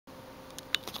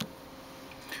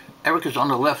Eric is on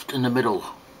the left in the middle.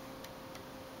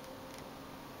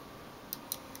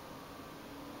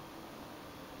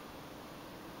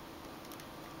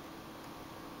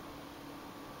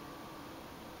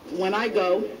 When I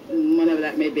go, whenever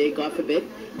that may be, God forbid,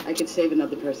 I could save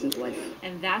another person's life.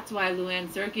 And that's why Luann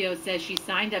Sergio says she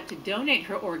signed up to donate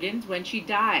her organs when she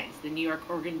dies. The New York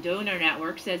Organ Donor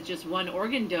Network says just one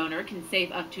organ donor can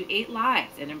save up to 8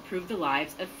 lives and improve the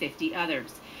lives of 50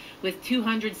 others. With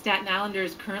 200 Staten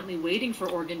Islanders currently waiting for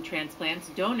organ transplants,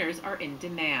 donors are in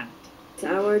demand.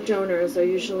 Our donors are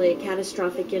usually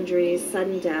catastrophic injuries,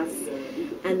 sudden deaths,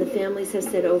 and the families have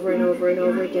said over and over and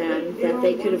over again that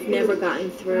they could have never gotten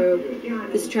through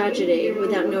this tragedy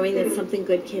without knowing that something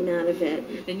good came out of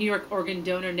it. The New York Organ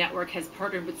Donor Network has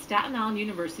partnered with Staten Island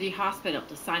University Hospital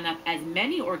to sign up as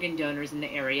many organ donors in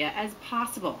the area as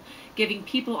possible, giving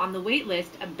people on the wait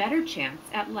list a better chance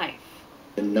at life.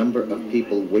 The number of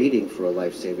people waiting for a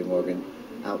life-saving organ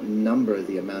outnumber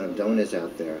the amount of donors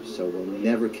out there, so we'll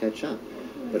never catch up.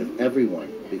 But if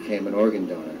everyone became an organ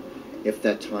donor, if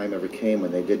that time ever came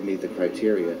when they did meet the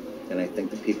criteria, then I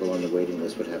think the people on the waiting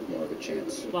list would have more of a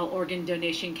chance. While organ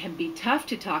donation can be tough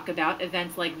to talk about,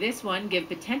 events like this one give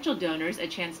potential donors a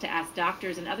chance to ask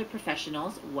doctors and other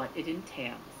professionals what it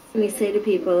entails. We say to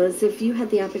people is, if you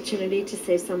had the opportunity to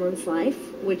save someone's life,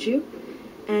 would you?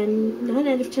 And 9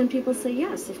 out of 10 people say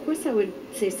yes, of course I would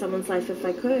save someone's life if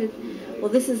I could. Well,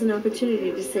 this is an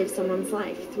opportunity to save someone's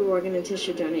life through organ and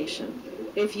tissue donation.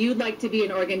 If you'd like to be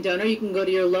an organ donor, you can go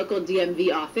to your local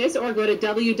DMV office or go to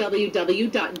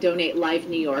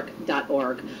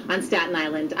www.donatelivenewyork.org. On Staten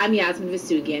Island, I'm Yasmin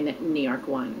Vasugian, New York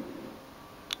 1.